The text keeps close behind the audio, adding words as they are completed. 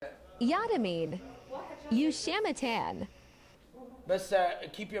Yadamin, Yushamatan. Let's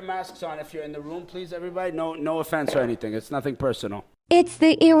keep your masks on if you're in the room, please, everybody. No offense or anything. It's nothing personal. It's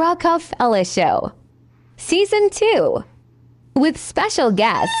the Irakafella Show, Season 2, with special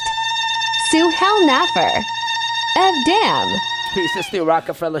guest, Suhel Nafar, Dam. Peace, it's the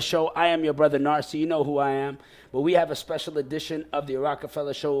Rockefeller Show. I am your brother Narcy. You know who I am. But we have a special edition of the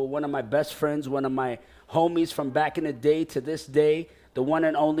Rockefeller Show. One of my best friends, one of my homies from back in the day to this day, the one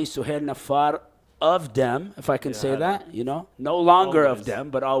and only Suhel Nafar of them, if I can say that, you know. No longer always. of them,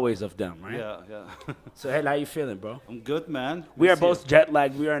 but always of them, right? Yeah. Suhel, how you feeling, bro? I'm good, man. We are Miss you. both jet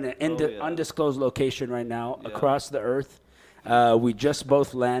lagged. We are in an undisclosed location right now across the earth. We just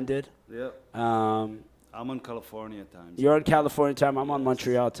both landed. Yeah. I'm on California time. You're on California time. I'm on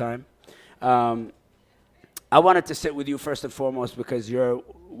Montreal time. I wanted to sit with you first and foremost because you're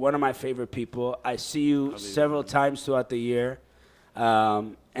one of my favorite people. I see you several times throughout the year.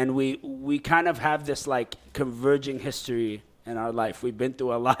 And we kind of have this like converging history in our life. We've been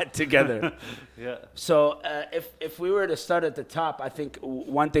through a lot together. Yeah. So if we were to start at the top, I think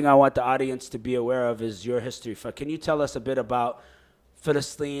one thing I want the audience to be aware of is your history. Can you tell us a bit about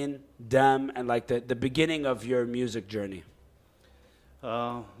Philistine, Dem, and like the beginning of your music journey?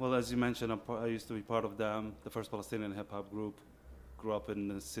 Well, as you mentioned, I used to be part of Dem, the first Palestinian hip-hop group. Grew up in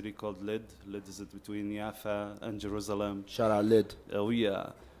a city called Lid. Lid is between Jaffa and Jerusalem. Shout out Lid. Oh,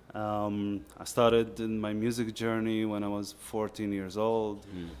 yeah. I started in my music journey when I was 14 years old.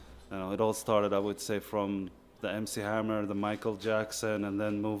 You know, it all started, I would say, from the MC Hammer, the Michael Jackson, and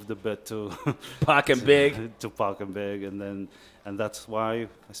then moved a bit to Pac and Big. to Pac and Big, and that's why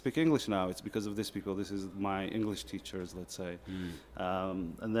I speak English now. It's because of these people. This is my English teachers, let's say.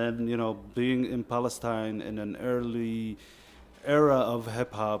 And then, you know, being in Palestine in an early era of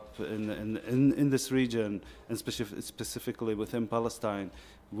hip hop in this region, and specifically within Palestine,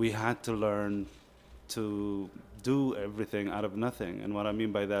 we had to learn to do everything out of nothing. And what I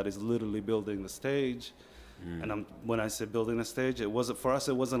mean by that is literally building the stage. And when I say building a stage, it wasn't for us.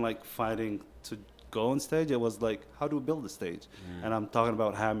 It wasn't like fighting to go on stage. It was like, how do we build a stage? And I'm talking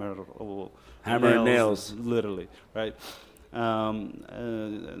about hammer and nails, literally, right?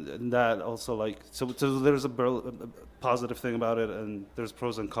 And that also like so there's a positive thing about it, and there's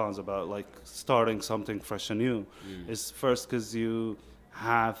pros and cons about like starting something fresh and new. Is first because you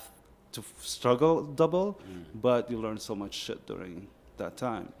have to struggle double, but you learn so much shit during that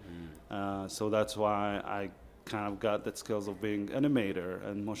time. So that's why I kind of got that skills of being animator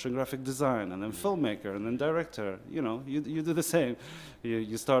and motion graphic design and then filmmaker and then director. You know, you do the same.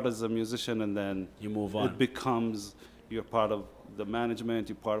 You start as a musician and then you move on. It becomes you're part of the management,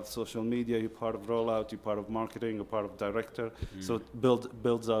 you're part of social media, you're part of rollout, you're part of marketing, you're part of director. So it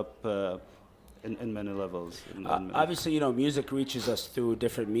builds up in many levels. Obviously, you know, music reaches us through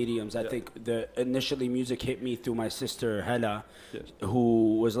different mediums. I think initially music hit me through my sister Hela,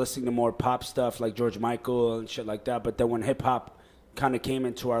 who was listening to more pop stuff like George Michael and shit like that. But then when hip hop kind of came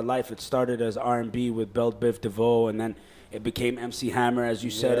into our life, it started as R&B with Belle Biv DeVoe, and then it became MC Hammer, as you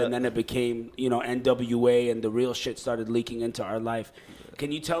said, and then it became, you know, NWA, and the real shit started leaking into our life.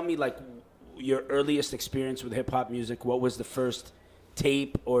 Can you tell me, like, your earliest experience with hip-hop music? What was the first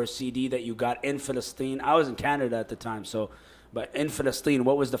tape or CD that you got in Philistine? I was in Canada at the time, but in Philistine,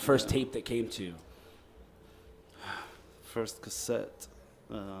 what was the first tape that came to you? First cassette.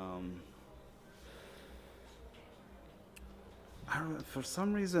 For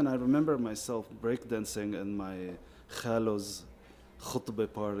some reason, I remember myself breakdancing in my Khalo's khutbah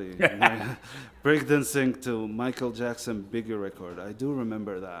party, breakdancing to Michael Jackson Biggie record. I do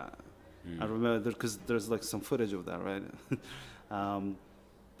remember that. I remember because there's like some footage of that, right?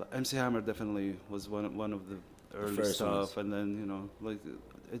 But MC Hammer definitely was one of the early stuff, and then you know, like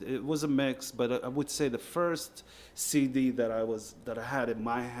it was a mix. But I would say the first CD that I had in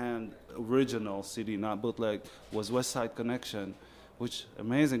my hand, original CD, not bootleg, was West Side Connection, which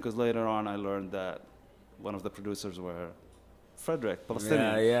amazing because later on I learned that one of the producers were Frederick,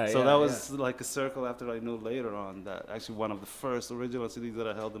 Palestinian. So that was like a circle after I knew later on that actually one of the first original CDs that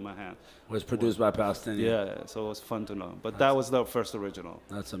I held in my hand was produced by Palestinian. Yeah, so it was fun to know. But that was the first original.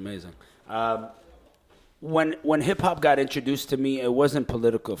 That's amazing. When hip hop got introduced to me, it wasn't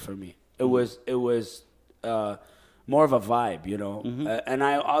political for me. It was more of a vibe, you know. And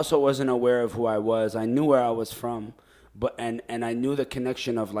I also wasn't aware of who I was. I knew where I was from, but and I knew the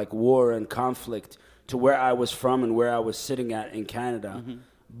connection of like war and conflict to where I was from and where I was sitting at in Canada.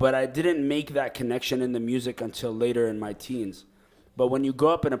 But I didn't make that connection in the music until later in my teens. But when you grow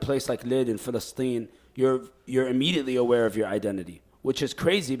up in a place like Lid in Philistine, you're immediately aware of your identity, which is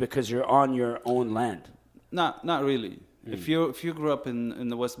crazy because you're on your own land. Not really. If you grew up in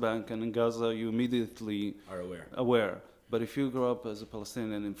the West Bank and in Gaza, you immediately Are aware. But if you grew up as a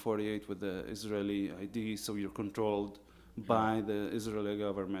Palestinian in '48 with the Israeli ID, so you're controlled by the Israeli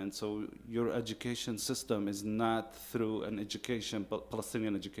government. So your education system is not through an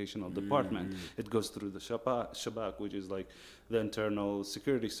Palestinian educational department. It goes through the Shabak, which is like the internal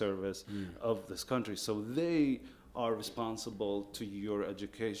security service of this country. So they are responsible to your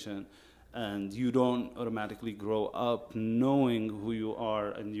education. And you don't automatically grow up knowing who you are,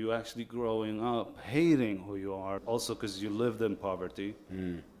 and you actually growing up hating who you are. Also, because you lived in poverty.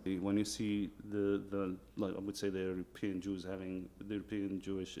 When you see like I would say the European Jews the European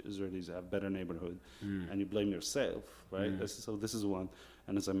Jewish Israelis have better neighborhood, and you blame yourself, right? So this is one.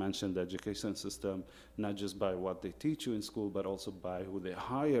 And as I mentioned, the education system, not just by what they teach you in school, but also by who they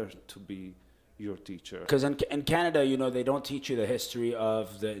hire to be your teacher. Because in Canada, you know, they don't teach you the history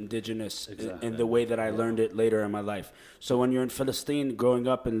of the indigenous in the way that I learned it later in my life. So when you're in Palestine, growing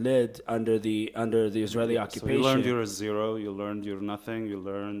up in Lid under the Israeli occupation, so you learned you're a zero. You learned you're nothing. You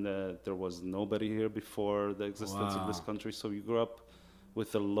learned that there was nobody here before the existence of this country. So you grew up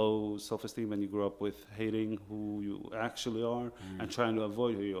with a low self-esteem, and you grew up with hating who you actually are and trying to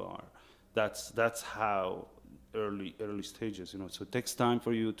avoid who you are. That's how early stages, you know. So it takes time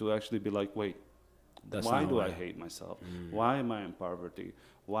for you to actually be like, wait. Why do I hate myself? Why am I in poverty?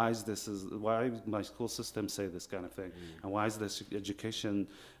 Why my school system say this kind of thing? And why is this education,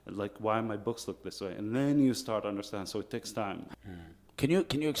 like, why my books look this way? And then you start to understand. So it takes time. Can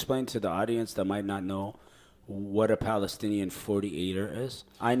you explain to the audience that might not know what a Palestinian 48er is?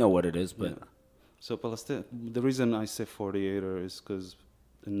 I know what it is, but... Yeah. So the reason I say 48er is because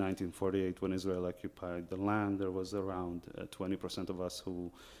in 1948, when Israel occupied the land, there was around 20% of us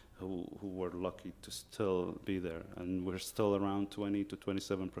who were lucky to still be there. And we're still around 20 to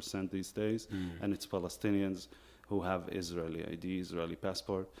 27% these days. And it's Palestinians who have Israeli ID, Israeli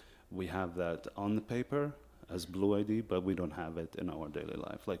passport. We have that on the paper as blue ID, but we don't have it in our daily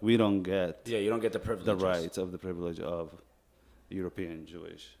life. Like, we don't get... Yeah, you don't get the privilege. The rights of the privilege of European,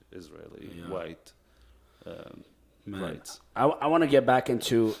 Jewish, Israeli, white rights. I want to get back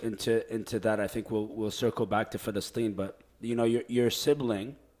into that. I think we'll circle back to Palestine, but, you know, your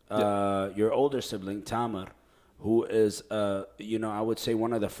sibling... your older sibling, Tamer, who is, you know, I would say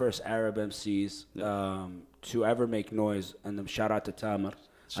one of the first Arab MCs to ever make noise. And shout out to Tamer.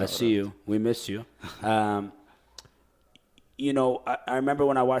 I see you. We miss you. You know, I remember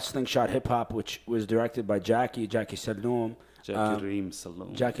when I watched Slingshot Hip Hop, which was directed by Jackie Saloom. Jackie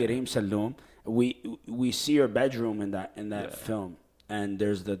Reem Saloom. We see your bedroom in that film. And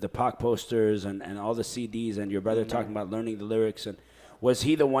there's the Pac posters and all the CDs, and your brother talking about learning the lyrics. And was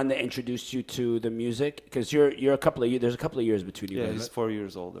he the one that introduced you to the music? Because you're a couple of years. There's a couple of years between you guys. Yeah, he's 4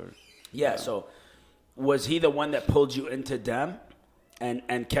 years older. Yeah. So, was he the one that pulled you into them,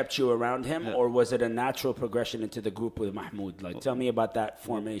 and kept you around him, or was it a natural progression into the group with Mahmoud? Like, tell me about that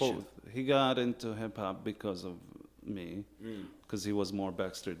formation. Both. He got into hip hop because of me, because he was more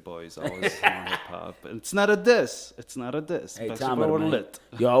Backstreet Boys. I was more hip hop. It's not a diss. It's not a diss. Hey, Backstreet Boys were lit.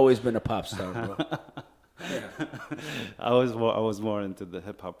 You've always been a pop star, bro. I was more into the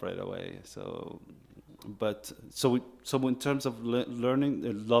hip hop right away. So in terms of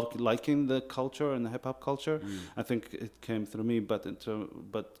learning, liking the culture and the hip hop culture, I think it came through me. But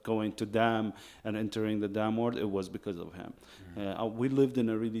going to Dam and entering the Dam world, it was because of him. We lived in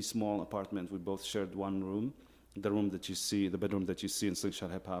a really small apartment. We both shared one room, the bedroom that you see in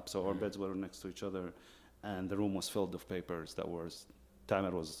Slingshot Hip Hop. So our beds were next to each other, and the room was filled with papers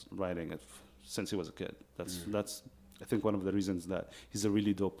Tamer was writing it since he was a kid. That's I think one of the reasons that he's a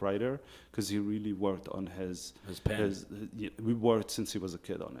really dope writer, because he really worked on his pen. We worked since he was a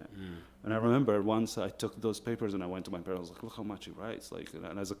kid on it. And I remember once I took those papers and I went to my parents, I was like, look how much he writes, like,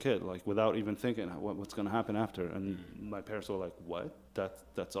 and as a kid, like, without even thinking what's going to happen after. And my parents were like, what?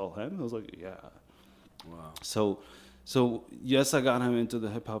 That's all him? I was like, yeah. Wow. So yes, I got him into the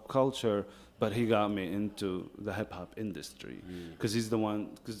hip hop culture, but he got me into the hip hop industry because he's the one.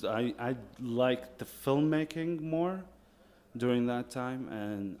 Because I liked the filmmaking more during that time,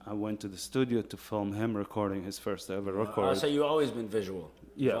 and I went to the studio to film him recording his first ever record. So you've always been visual.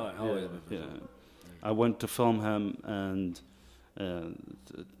 Yeah, always been visual. Yeah. I went to film him, and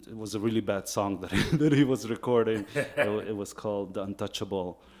it was a really bad song that he was recording. It was called "The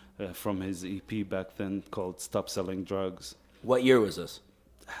Untouchable" from his EP back then, called "Stop Selling Drugs." What year was this?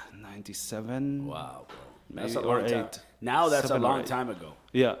 97. Wow, bro. That's a long time. Now that's a long time ago.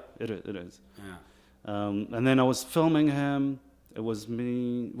 Yeah, it is. Yeah. And then I was filming him. It was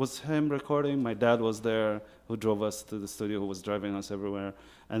him recording. My dad was there, who drove us to the studio, who was driving us everywhere.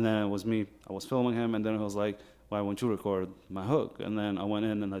 And then it was me. I was filming him, and then I was like, why won't you record my hook? And then I went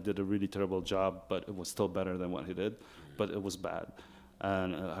in and I did a really terrible job, but it was still better than what he did, but it was bad. And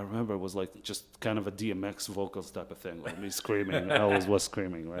I remember it was like just kind of a DMX vocals type of thing, like me screaming. I always was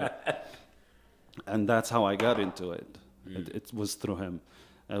screaming, right? And that's how I got into it. It was through him.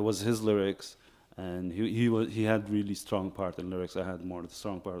 It was his lyrics, and he had really strong part in lyrics. I had more the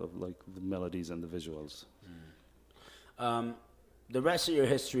strong part of like the melodies and the visuals. The rest of your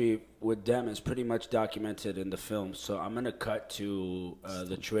history with them is pretty much documented in the film, so I'm gonna cut to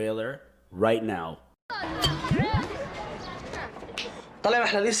the trailer right now. طلع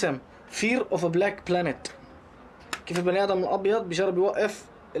احلى الاسم Fear of a Black Planet. كيف البني ادم الابيض بيجرب يوقف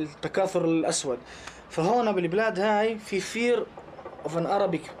التكاثر الاسود. فهون بالبلاد هاي في Fear of an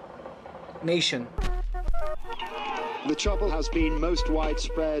Arabic nation. The trouble has been most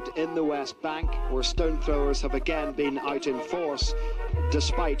widespread in the West Bank, where stone throwers have again been out in force,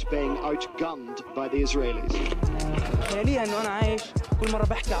 despite being outgunned by the Israelis. تخيليها انه انا عايش كل مره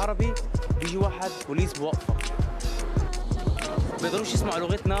بحكي عربي بيجي واحد بوليس بوقفه ما بيقدروش يسمعوا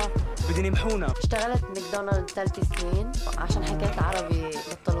لغتنا بدهم يمحونا. اشتغلت ماكدونالد 3 سنين عشان حكيت عربي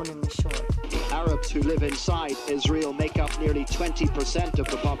بطلوني من الشغل. Arabs who live inside Israel make up nearly 20% of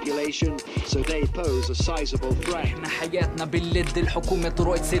the population, so they pose a sizable threat. احنا حياتنا باللد الحكومة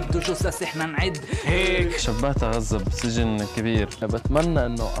طرق تسد وجثث احنا نعد هيك. شبعت غزة بسجن كبير. بتمنى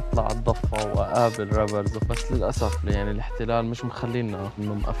انه اطلع الضفة واقابل رابرز، بس للاسف يعني الاحتلال مش مخلينا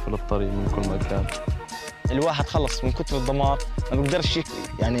انه مقفل الطريق من كل مكان. الواحد خلص من كتر الدمار ما بقدرش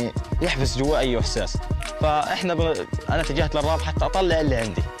يعني يحبس جوا اي احساس، فاحنا انا اتجهت للراب حتى اطلع اللي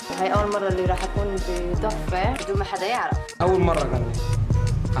عندي. هاي اول مرة اللي راح اكون بضفة بدون ما حدا يعرف. اول مرة غني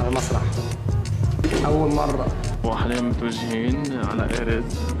على المسرح، اول مرة. وحاليا متوجهين على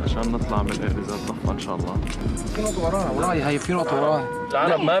إيرز عشان نطلع من إيرز الضفة ان شاء الله. في نقطة وراها والله، هي في نقطة وراها.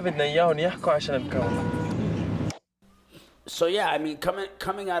 العالم ما بدنا اياهم يحكوا عشان بكون. So yeah, I mean,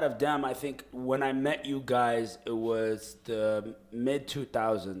 coming out of them, I think when I met you guys, it was the mid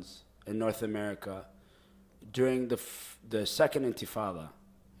 2000s in North America during the second Intifada.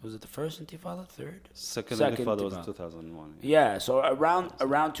 Was it the first Intifada? Third? Second Intifada was 2001. Yeah, so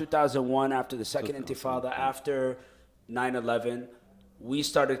around 2001, after the second Intifada, after 9/11, we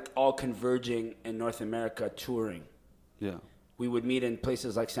started all converging in North America, touring. Yeah. We would meet in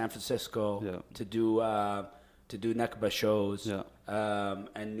places like San Francisco to do Nakba shows. Yeah.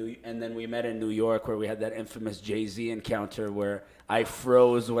 And then we met in New York, where we had that infamous Jay-Z encounter where I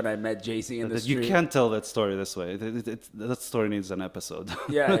froze when I met Jay-Z in the street. You can't tell that story this way. That story needs an episode.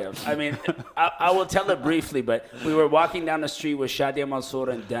 Yeah. I mean, I will tell it briefly, but we were walking down the street with Shadia Mansour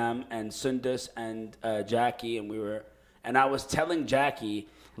and Dam and Sundus and Jackie, and I was telling Jackie,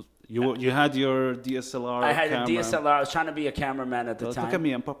 You had your DSLR. I had camera. a DSLR. I was trying to be a cameraman at the time. Look at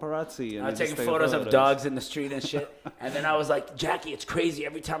me, I'm paparazzi. I was taking photos of dogs in the street and shit. And then I was like, Jackie, it's crazy.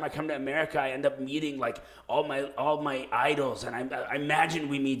 Every time I come to America, I end up meeting like all my idols, and I imagine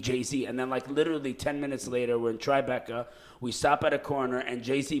we meet Jay-Z. And then like literally 10 minutes later, we're in Tribeca. We stop at a corner, and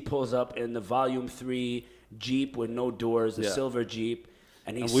Jay-Z pulls up in the Volume 3 Jeep with no doors, the silver Jeep.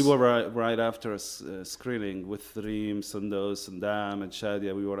 And we were right after a screening with Reem, Sundos, and Dam, and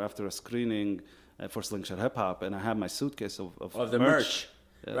Shadia. We were after a screening for Slingshot Hip Hop, and I had my suitcase of the merch.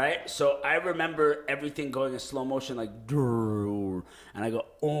 Right? So I remember everything going in slow motion, like, and I go,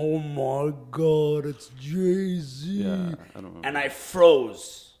 oh my God, it's Jay-Z. Yeah, I don't remember. And I froze.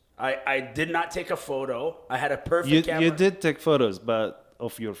 I did not take a photo. I had a perfect camera. You did take photos, but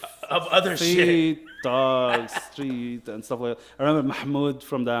of your of other feet, shit. dogs, street, and stuff like that. I remember Mahmoud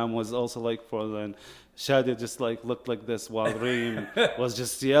from Dam was also like for then. Shadia just like looked like this while Reem was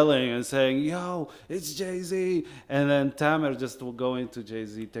just yelling and saying, "Yo, it's Jay-Z!" And then Tamer just going to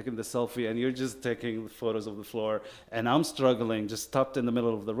Jay-Z, taking the selfie, and you're just taking photos of the floor. And I'm struggling, just stopped in the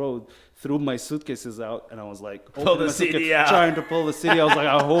middle of the road, threw my suitcases out, and I was like, pull the CD out. Trying to pull the CD. I was like,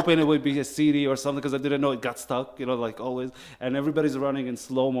 I'm hoping it would be a CD or something because I didn't know it got stuck, like always. And everybody's running in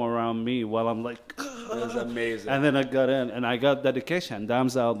slow-mo around me while I'm like, it was amazing. And then I got in, and I got Dedication,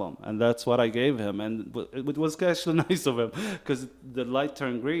 Dam's album, and that's what I gave him. And it was actually nice of him because the light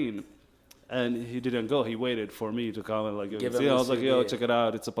turned green. And he didn't go. He waited for me to come and like give him. I was like, "Yo, check it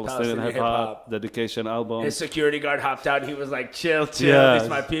out! It's a Palestinian hip hop Dedication album." His security guard hopped out. He was like, "Chill, these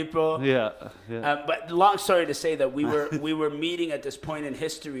my people." Yeah. But long story to say that we were meeting at this point in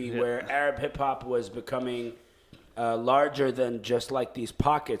history where Arab hip hop was becoming larger than just like these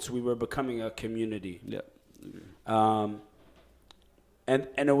pockets. We were becoming a community. Yeah.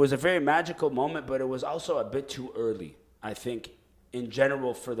 And it was a very magical moment, but it was also a bit too early, I think, in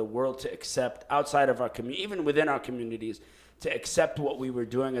general, for the world to accept outside of our community, even within our communities, to accept what we were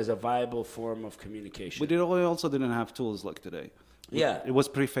doing as a viable form of communication. We also didn't have tools like today. Yeah. It was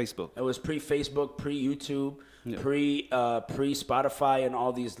pre-Facebook. It was pre-Facebook, pre-YouTube, Yeah. pre-Spotify, and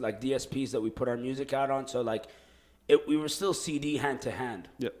all these like DSPs that we put our music out on. So like, we were still CD hand to hand.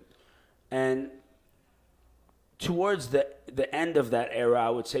 Yeah. And towards the end of that era, I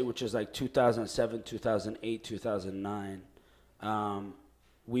would say, which is like 2007, 2008, 2009,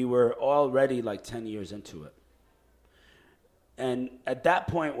 we were already like 10 years into it. And at that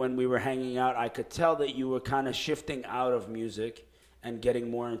point when we were hanging out, I could tell that you were kind of shifting out of music and getting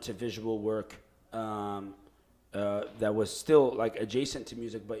more into visual work that was still like adjacent to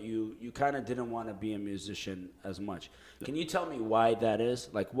music, but you kind of didn't want to be a musician as much. Can you tell me why that is?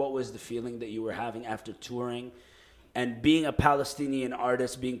 Like, what was the feeling that you were having after touring and being a Palestinian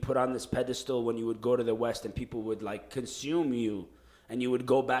artist, being put on this pedestal when you would go to the West and people would like consume you and you would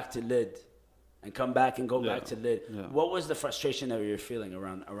go back to Lid and come back and go back to Lid? Yeah. What was the frustration that you were feeling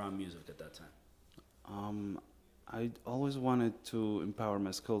around music at that time? I always wanted to empower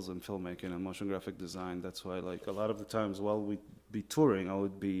my skills in filmmaking and motion graphic design. That's why, like, a lot of the times while we'd be touring, I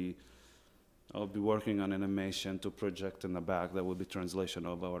would be working on animation to project in the back. That would be translation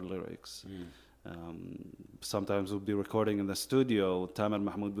of our lyrics. Sometimes we'd be recording in the studio. Tamer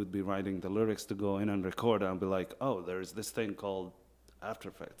Mahmoud would be writing the lyrics to go in and record. And I'd be like, oh, there's this thing called After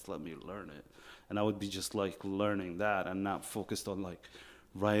Effects. Let me learn it. And I would be just like learning that and not focused on like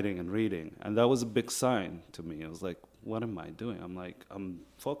writing and reading. And that was a big sign to me. I was like, what am I doing? I'm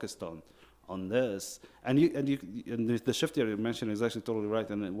focused on this. And the shift you mentioned is actually totally right.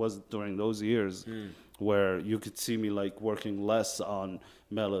 And it was during those years where you could see me like working less on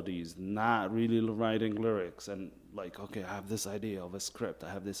melodies, not really writing lyrics, and like, okay, I have this idea of a script, I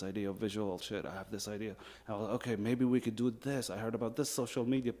have this idea of visual shit, I have this idea. I was like, okay, maybe we could do this. I heard about this social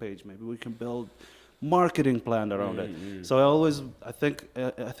media page. Maybe we can build marketing plan around it. So I think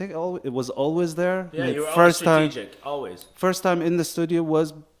it was always there. Yeah, you were first always strategic, always. First time in the studio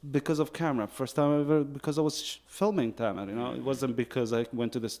was because of camera. First time ever because I was filming Tamer. It wasn't because I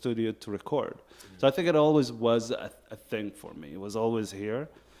went to the studio to record. So I think it always was a thing for me. It was always here.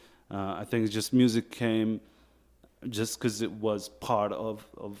 I think it's just music came just because it was part of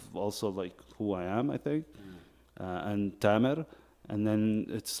also like who I am, I think, and Tamer. And then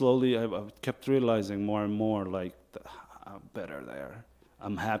it slowly, I kept realizing more and more, like, I'm better there.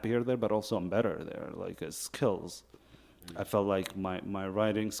 I'm happier there, but also I'm better there, like, as skills. I felt like my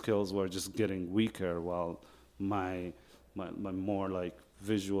writing skills were just getting weaker, while my more, like,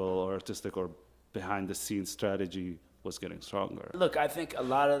 visual or artistic or behind-the-scenes strategy was getting stronger. Look, I think a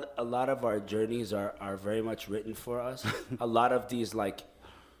lot of our journeys are very much written for us. A lot of these, like,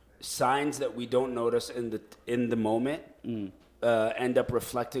 signs that we don't notice in the moment end up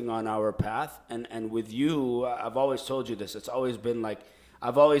reflecting on our path. And with you, I've always told you this. It's always been like,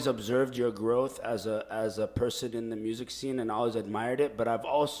 I've always observed your growth as a person in the music scene and always admired it. But I've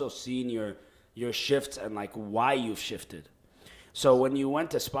also seen your shifts and like why you've shifted. So when you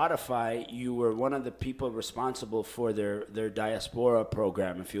went to Spotify, you were one of the people responsible for their diaspora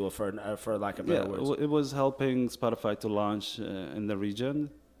program, if you will, for lack of better words. It was helping Spotify to launch in the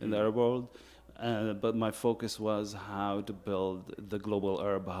region, in the Arab world. But my focus was how to build the global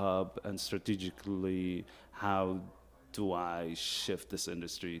Arab hub, and strategically how do I shift this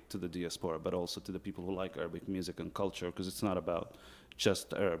industry to the diaspora, but also to the people who like Arabic music and culture, because it's not about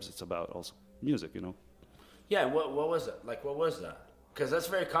just Arabs, it's about also music, Yeah, what was it? Like, what was that? Because that's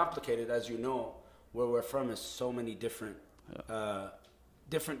very complicated, as you know. Where we're from is so many different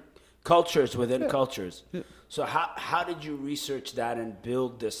cultures within cultures. Yeah. So how did you research that and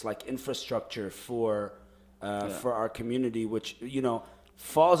build this like infrastructure for our community, which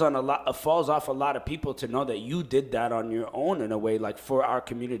falls off a lot of people to know that you did that on your own in a way, like for our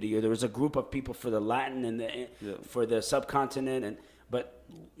community. There was a group of people for the Latin and for the subcontinent, but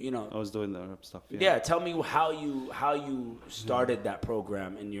I was doing the Arab stuff. Yeah, tell me how you started that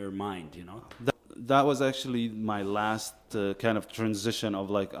program in your mind. That was actually my last kind of transition of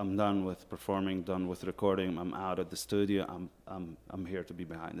like, I'm done with performing, done with recording. I'm out of the studio. I'm here to be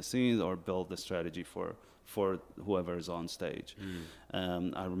behind the scenes or build the strategy for whoever is on stage.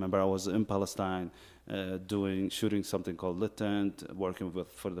 I remember I was in Palestine shooting something called Lit Tent, working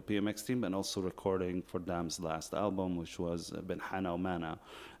for the PMX team, and also recording for Dam's last album, which was Ben Hana Mana.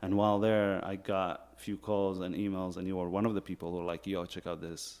 And while there, I got a few calls and emails, and you were one of the people who were like, yo, check out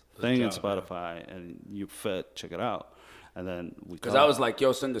this thing on Spotify, and you fit, check it out. And then because I was like,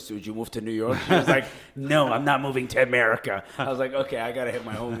 yo, Sundasu, would you move to New York? He was like, no, I'm not moving to America. I was like, okay, I got to hit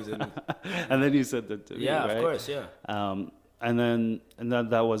my homies. And then you said that to me, yeah, right? Of course, yeah. and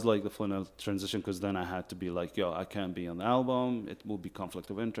that was like the final transition, because then I had to be like, yo, I can't be on the album. It will be conflict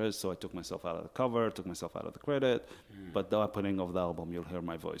of interest. So I took myself out of the cover, took myself out of the credit. But the opening of the album, you'll hear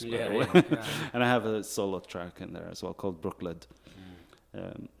my voice. By the way. And I have a solo track in there as well called Brooklyn.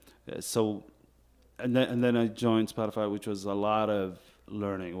 And then I joined Spotify, which was a lot of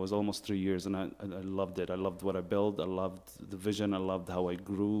learning. It was almost 3 years, and I loved it. I loved what I built. I loved the vision. I loved how I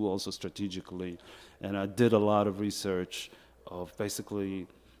grew, also strategically. And I did a lot of research of basically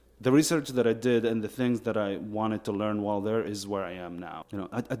the research that I did and the things that I wanted to learn while there is where I am now.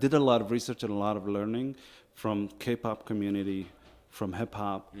 I did a lot of research and a lot of learning from K-pop community, from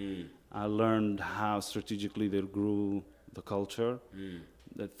hip-hop. I learned how strategically they grew the culture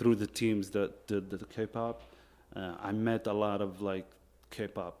through the teams that did the K-pop. I met a lot of like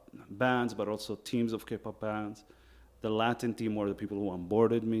K-pop bands, but also teams of K-pop bands. The Latin team were the people who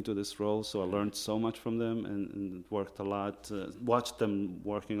onboarded me to this role, so I learned so much from them and worked a lot, watched them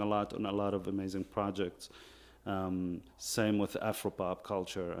working a lot on a lot of amazing projects. Same with Afropop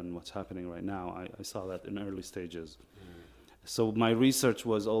culture and what's happening right now. I saw that in early stages. So my research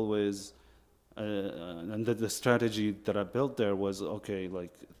was always, and the strategy that I built there was, okay,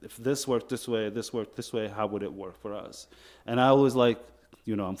 like if this worked this way, how would it work for us? And I always like,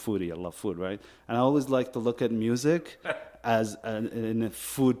 I'm foodie, I love food, right? And I always like to look at music as in a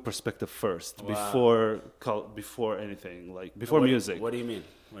food perspective first, before anything, like before music. What do you mean?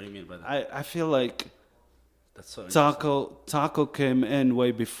 What do you mean by that? I feel like that's so taco came in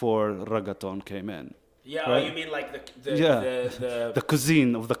way before reggaeton came in. Yeah, right? Oh, you mean like the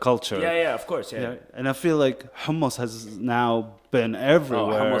cuisine of the culture. Yeah, of course, yeah. And I feel like hummus has now been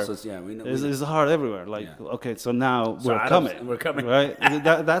everywhere. Oh, hummus is, we know. It's hard everywhere. Like, okay, so now we're coming, right?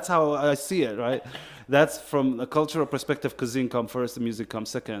 That's how I see it, right? That's from a cultural perspective, cuisine comes first, the music comes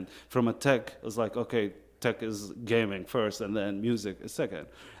second. From a tech, it's like, okay, tech is gaming first, and then music is second.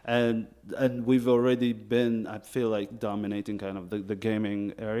 And we've already been, I feel like, dominating kind of the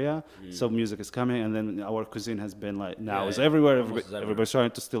gaming area. So music is coming, and then our cuisine has been like, now is everywhere. Everybody's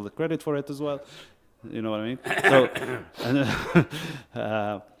trying to steal the credit for it as well. You know what I mean?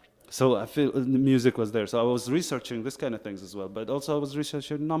 So I feel the music was there. So I was researching this kind of things as well. But also I was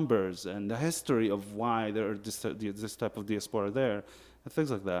researching numbers and the history of why there are this type of diaspora there. And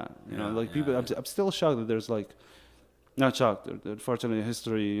things like that, people. I'm still shocked that there's like, not shocked. Unfortunately,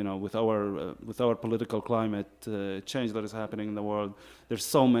 history, with our political climate change that is happening in the world. There's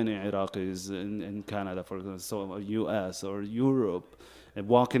so many Iraqis in Canada, for example, so U.S. or Europe. And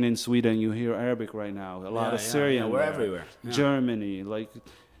walking in Sweden, you hear Arabic right now. A lot of Syrian. We're everywhere. Germany, like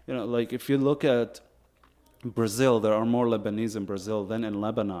if you look at Brazil, there are more Lebanese in Brazil than in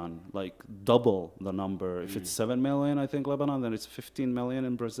Lebanon, like double the number. If it's 7 million, I think, Lebanon, then it's 15 million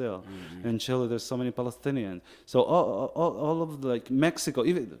in Brazil. In Chile, there's so many Palestinians. So all of like Mexico,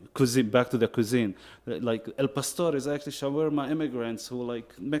 even cuisine, back to the cuisine, like El Pastor is actually shawarma immigrants who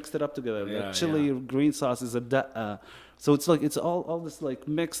like mixed it up together. Chili green sauce is a da'a. So it's like, it's all this like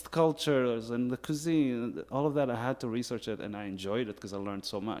mixed cultures and the cuisine, all of that. I had to research it, and I enjoyed it because I learned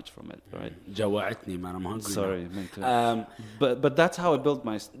so much from it, right? جوعتني, man, I'm hungry. Sorry, me too. But that's how I built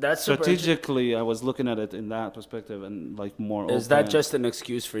my, strategically, I was looking at it in that perspective and like more Is that just an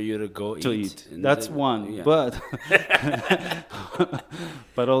excuse for you to go eat? That's one, but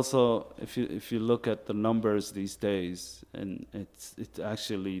but also if you look at the numbers these days, and it's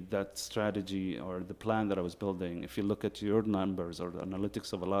actually that strategy or the plan that I was building, if you look at your numbers or the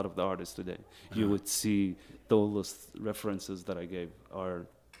analytics of a lot of the artists today, you would see those references that I gave are,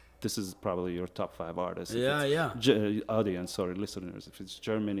 this is probably your top 5 artists. Audience, listeners. If it's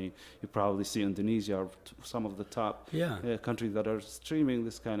Germany, you probably see Indonesia or some of the top countries that are streaming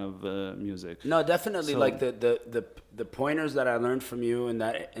this kind of music. No, definitely. So, like the pointers that I learned from you in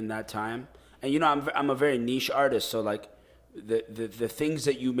that time, and I'm a very niche artist, so like the things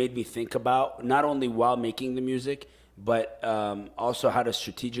that you made me think about, not only while making the music, but also how to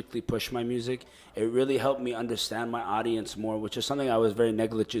strategically push my music. It really helped me understand my audience more, which is something I was very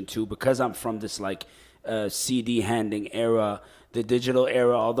negligent to, because I'm from this like CD handing era, the digital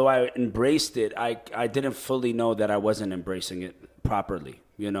era. Although I embraced it, I didn't fully know that I wasn't embracing it properly,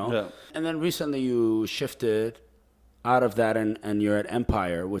 And then recently you shifted out of that, and you're at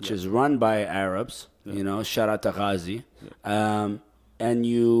Empire, which is run by Arabs, shout out to Ghazi. And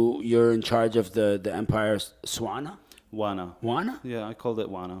you're in charge of the Empire Swana? Wana? Yeah, I called it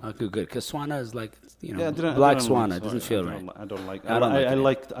Wana. Okay, good. Because Swana is like, Black Swana. It doesn't feel right. I don't like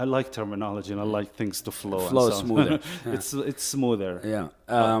it. I like terminology, and I like things to flow. Smoother. It's smoother. Yeah.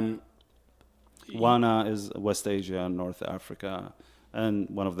 Wana is West Asia, North Africa. And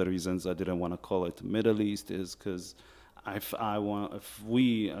one of the reasons I didn't want to call it Middle East is because if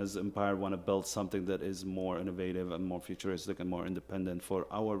we as Empire want to build something that is more innovative and more futuristic and more independent for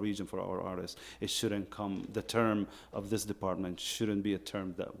our region, for our artists, it shouldn't come. The term of this department shouldn't be a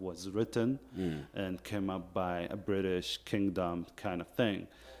term that was written and came up by a British kingdom kind of thing.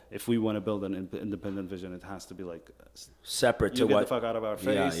 If we want to build an independent vision, it has to be like separate to you get what the fuck out of our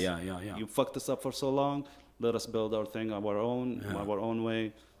face. Yeah. You fucked us up for so long. Let us build our thing our own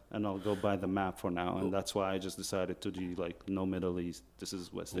way. And I'll go by the map for now, and that's why I just decided to do like no Middle East. This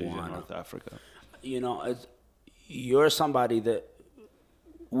is West Asia, North Africa. You know, you're somebody that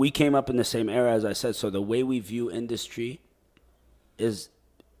we came up in the same era, as I said. So the way we view industry is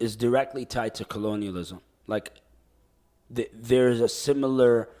directly tied to colonialism. Like there's a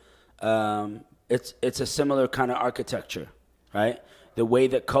similar, it's a similar kind of architecture, right? The way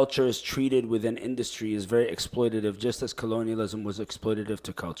that culture is treated within industry is very exploitative, just as colonialism was exploitative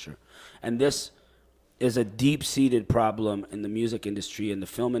to culture. And this is a deep-seated problem in the music industry and the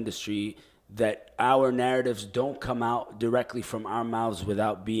film industry, that our narratives don't come out directly from our mouths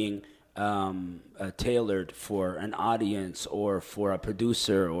without being tailored for an audience or for a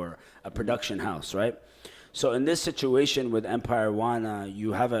producer or a production house, right? So in this situation with Empire Wana,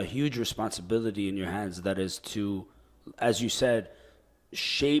 you have a huge responsibility in your hands, that is to, as you said,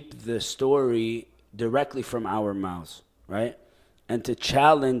 shape the story directly from our mouths, right? And to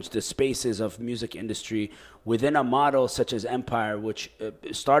challenge the spaces of music industry within a model such as Empire, which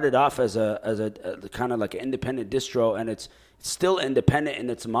started off as a kind of like an independent distro, and it's still independent in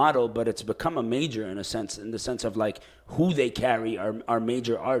its model, but it's become a major in a sense, in the sense of like who they carry are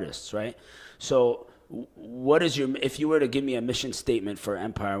major artists, right? So what is if you were to give me a mission statement for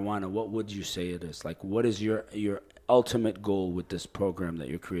Empire Wana, what would you say it is? Like, what is your ultimate goal with this program that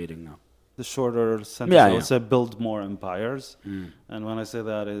you're creating now? The shorter sentence, I would say build more empires. And when I say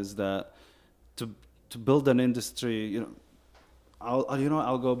that is that to build an industry,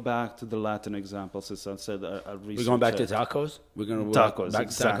 I'll go back to the Latin example, since I said I researched. We're going back to tacos? We're going to tacos, back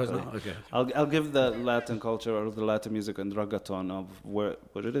exactly. to tacos now? Okay. I'll give the Latin culture or the Latin music and reggaeton of what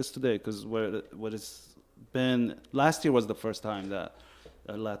it is today, because what it's been. Last year was the first time that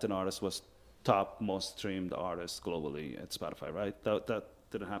a Latin artist was top most streamed artist globally at Spotify, right? That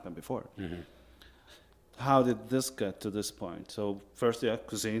didn't happen before. How did this get to this point? So first,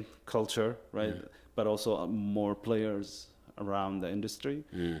 cuisine, culture, right? But also more players around the industry,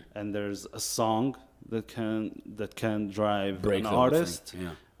 and there's a song that can drive an artist,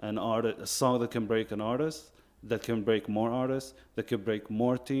 a song that can break an artist, that can break more artists, that can break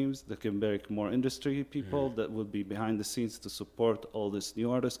more teams, that can break more industry people that will be behind the scenes to support all these new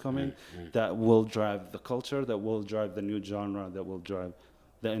artists coming, that will drive the culture, that will drive the new genre, that will drive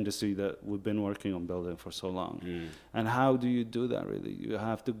the industry that we've been working on building for so long. And how do you do that, really? You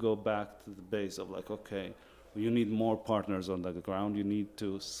have to go back to the base of like, okay, you need more partners on the ground. You need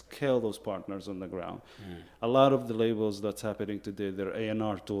to scale those partners on the ground. A lot of the labels that's happening today, their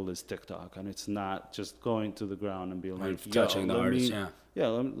A&R tool is TikTok, and it's not just going to the ground and being like, touching the artist,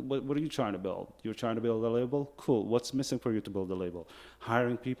 what are you trying to build? You're trying to build a label? Cool. What's missing for you to build a label?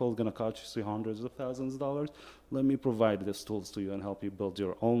 Hiring people is going to cost you hundreds of thousands of dollars. Let me provide these tools to you and help you build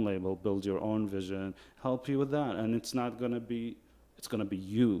your own label, build your own vision, help you with that. And it's not going to be... It's going to be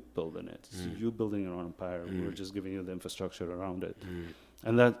you building it. It's you building your own empire. We're just giving you the infrastructure around it.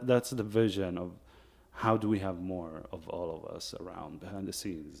 And that's the vision of how do we have more of all of us around, behind the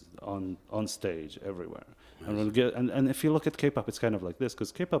scenes, on stage, everywhere. And if you look at K-pop, it's kind of like this,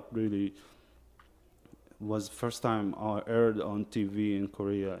 because K-pop really was first time aired on TV in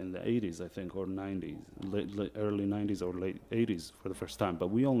Korea in the 80s, I think, or 90s, early 90s or late 80s for the first time. But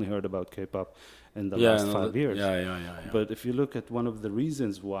we only heard about K-pop in the last 5 years. But if you look at one of the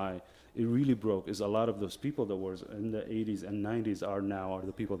reasons why it really broke is a lot of those people that were in the 80s and 90s are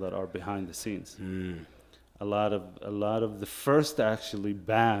the people that are behind the scenes. A lot of the first actually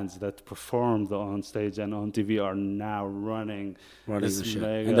bands that performed on stage and on TV are now running the shit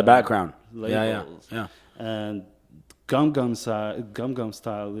in the background. Labels. And Gum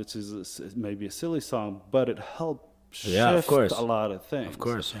Style, which is maybe a silly song, but it helped shift a lot of things. Of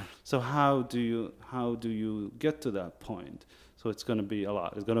course. So how do you get to that point? So it's going to be a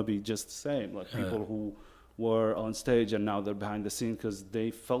lot. It's going to be just the same, like people who were on stage and now they're behind the scene because they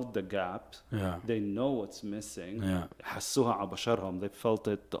felt the gap. They know what's missing. حسوها على بشرهم. They felt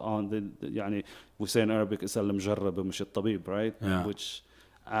it on the يعني we say in Arabic اسأل المجرب مش الطبيب, right? Which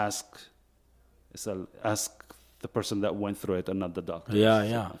ask the person that went through it and not the doctor.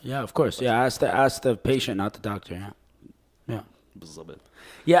 Of course. Ask the patient, not the doctor. بالضبط.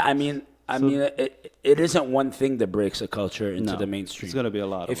 I mean, I mean, it isn't one thing that breaks a culture into No, the mainstream. it's going to be a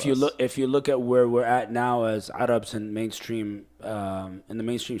lot If of you us. if you look at where we're at now as Arabs in mainstream, in the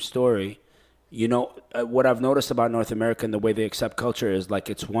mainstream story, you know, what I've noticed about North America and the way they accept culture is like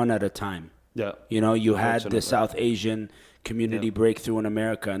it's one at a time. Yeah. You know, you had the Unfortunately. South Asian community breakthrough in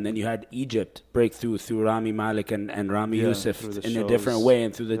America, and then you had Egypt breakthrough through Rami Malek and Rami Youssef through the in a shows. different way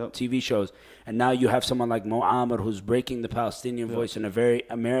and through the Yep. TV shows. And now you have someone like Mo Amr who's breaking the Palestinian voice in a very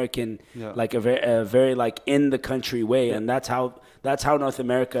American, like a very like in the country way, and that's how North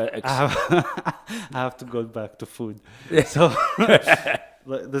America. I have to go back to food. So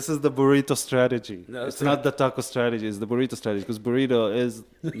this is the burrito strategy. No, it's it's not the taco strategy. It's the burrito strategy because burrito is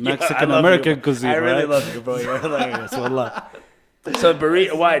I Mexican love American you. cuisine. I really right? love you, bro. You're hilarious. Wallah. So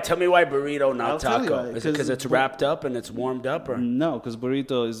burrito, why? Tell me why burrito, not I'll tell you taco. why, Is it because it's wrapped up and it's warmed up, or? No, because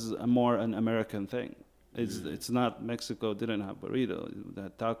burrito is more an American thing. It's not Mexico didn't have burrito. They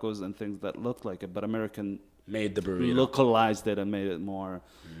had tacos and things that looked like it, but American Made the burrito. localized it and made it more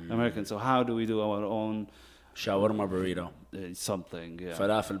American. So how do we do our own Shawarma burrito. something? Yeah.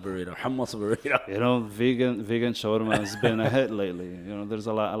 Falafel burrito. Hummus burrito. You know, vegan shawarma has been a hit lately. You know, there's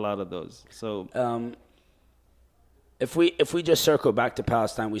a lot of those. So If we just circle back to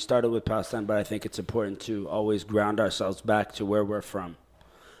Palestine, we started with Palestine, but I think it's important to always ground ourselves back to where we're from.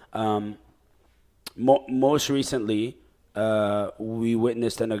 Most recently, we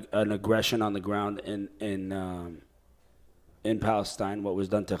witnessed an aggression on the ground in Palestine, what was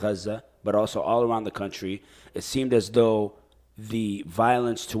done to Gaza, but also all around the country. It seemed as though the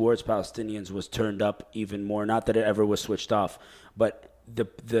violence towards Palestinians was turned up even more. Not that it ever was switched off, but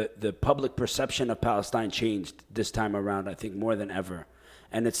the public perception of Palestine changed this time around, I think, more than ever.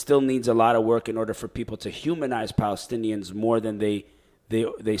 And it still needs a lot of work in order for people to humanize Palestinians more than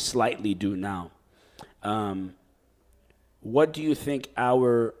they slightly do now. What do you think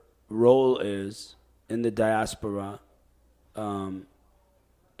our role is in the diaspora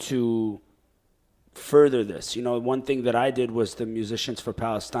to further this? You know, one thing that I did was the Musicians for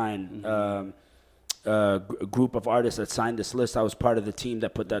Palestine group of artists that signed this list. I was part of the team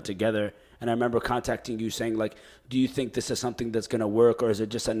that put that together. And I remember contacting you saying, like, do you think this is something that's going to work, or is it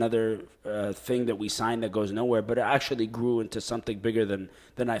just another thing that we signed that goes nowhere? But it actually grew into something bigger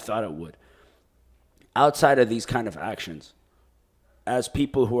than I thought it would. Outside of these kind of actions, as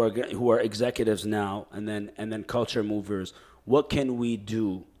people who are executives now and then culture movers, what can we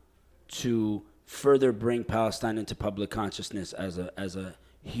do to further bring Palestine into public consciousness as a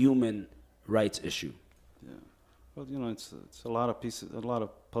human rights issue? Yeah. Well, you know, it's a lot of pieces, a lot of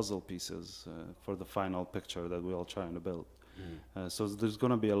puzzle pieces for the final picture that we're all trying to build. So there's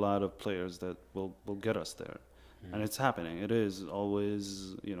going to be a lot of players that will get us there. And it's happening. It is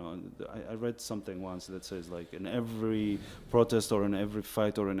always, you know, I read something once that says, like, in every protest or in every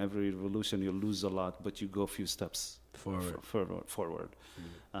fight or in every revolution, you lose a lot, but you go a few steps forward.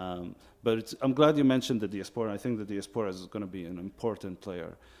 But I'm glad you mentioned the diaspora. I think the diaspora is going to be an important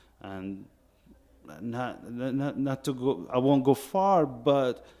player. And not to go, I won't go far,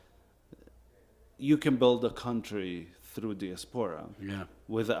 but you can build a country through diaspora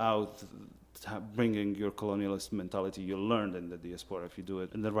without bringing your colonialist mentality you learned in the diaspora if you do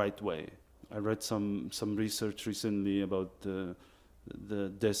it in the right way. I read some research recently about the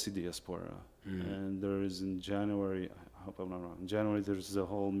Desi diaspora, and there is in January, I hope I'm not wrong, in January there's a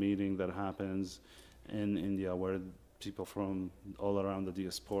whole meeting that happens in India where people from all around the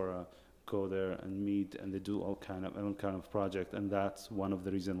diaspora go there and meet, and they do all kind of project, and that's one of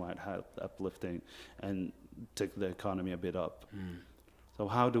the reasons why it helped uplifting and take the economy a bit up. So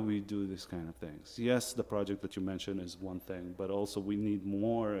how do we do these kind of things? Yes, the project that you mentioned is one thing, but also we need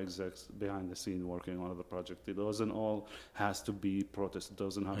more execs behind the scene working on the project. It doesn't all has to be protest. It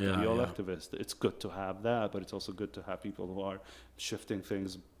doesn't have to be all activists. It's good to have that, but it's also good to have people who are shifting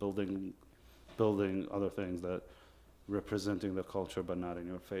things, building other things that representing the culture but not in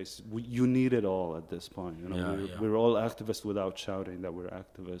your face. You need it all at this point. You know, we're all activists without shouting that we're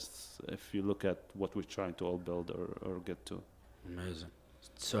activists. If you look at what we're trying to all build or get to. Amazing.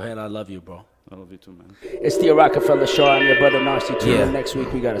 Suhel, I love you, bro. I love you too, man. It's the Rockefeller Show. I'm your brother Narcy too. And next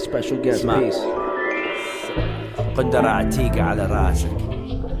week we got a special guest. Peace. قندرة عتيقة على راسك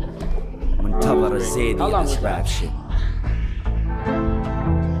منتظر الزين يسباب شيء.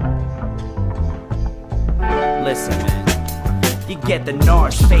 Listen, man. You get the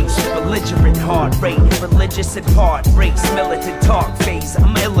Nars face, belligerent heart rate, religious at part breaks, militant talk phase.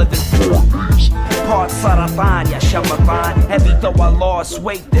 I'm iller than part Saratan, ya Shamavan. Heavy though I lost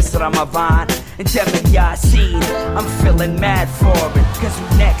weight this Ramadan. And Devin Yasin, I'm feeling mad for it. Cause who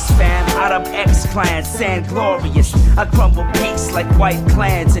next, fam? Arab X-Clan, Sand Glorious. I crumble peace like white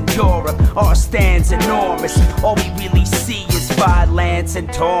clans in Europe. Our stands enormous. All we really see is violence and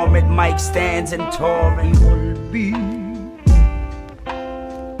torment. Mic stands and torrent.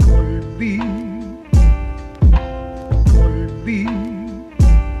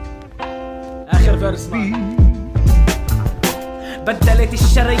 آخر فيرس مان. بدلت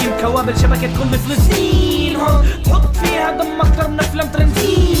الشرايين كوابل شبكة كل فلسطين هون تحط فيها دم أكتر من أفلام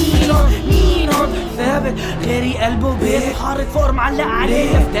ترنتينو. مين هون ثابت غيري قلبه بيت حارة فور معلق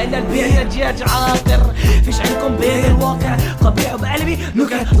عليه افتال البيع دجاج عاطر. فيش عندكم بيت الواقع قبيح بقلبي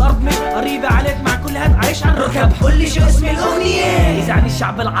نكت. الأرض مش قريبة عليك مع كل هاد عايش على الركب. قولي شو اسم الأغنية؟ إذا عن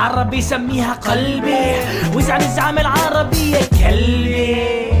الشعب العربي سميها قلبي، وإذا عن الزعم العربي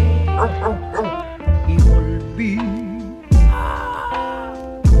كلبي.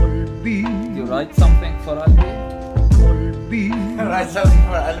 Write something for قلبي. Write something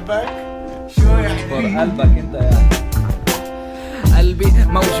for قلبك؟ شو يعني؟ for قلبك انت يعني. قلبي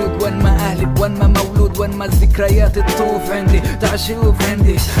موجود وين ما اهلي، وين ما مولود، وين ما الذكريات تطوف عندي. تعال شوف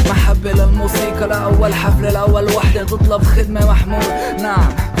عندي محبة للموسيقى، لأول حفلة لأول وحدة تطلب خدمة محمود. نعم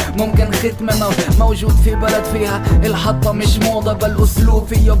ممكن ختمة موجود في بلد فيها الحطة مش موضة، بل أسلوب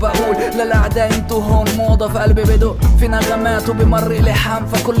فيه بقول للأعداء انتو هون موضة. في قلبي بدق في نغمات وبمر لحام،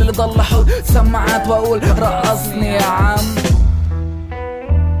 فكل اللي ضل حط سماعات وأقول رقصني يا عم.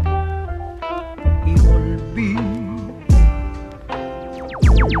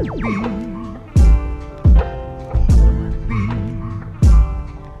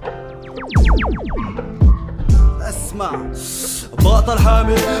 اسمع بطل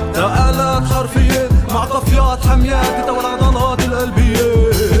حامل تآلات حرفيا مع قفيات حميات تتولى العضلات القلبية.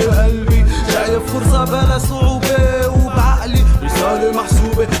 قلبي شايف فرصة بلا صعوبة، وبعقلي رسالة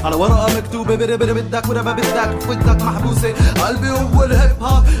محسوبة على ورقة مكتوبة. بدك ولا ما بدك محبوسة. قلبي هو الهيب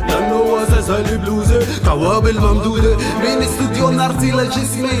هوب لأنه هو زي البلوزة، كوابل ممدودة من استوديو نارتي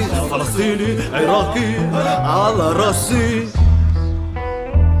لجسمي. فلسطيني عراقي على راسي.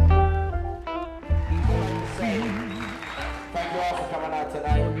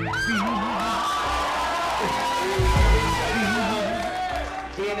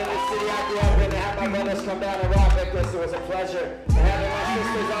 Being in the city I grew up in and have my brothers come down and rock like this, it was a pleasure. And having my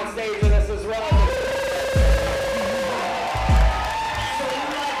sisters on stage with us as well. So we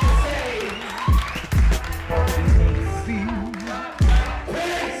like to say, peace, peace,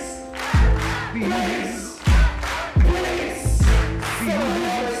 peace.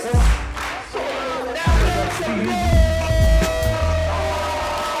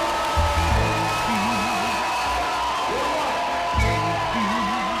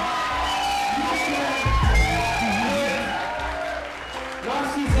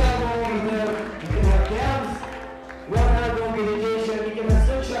 Nazis have over there.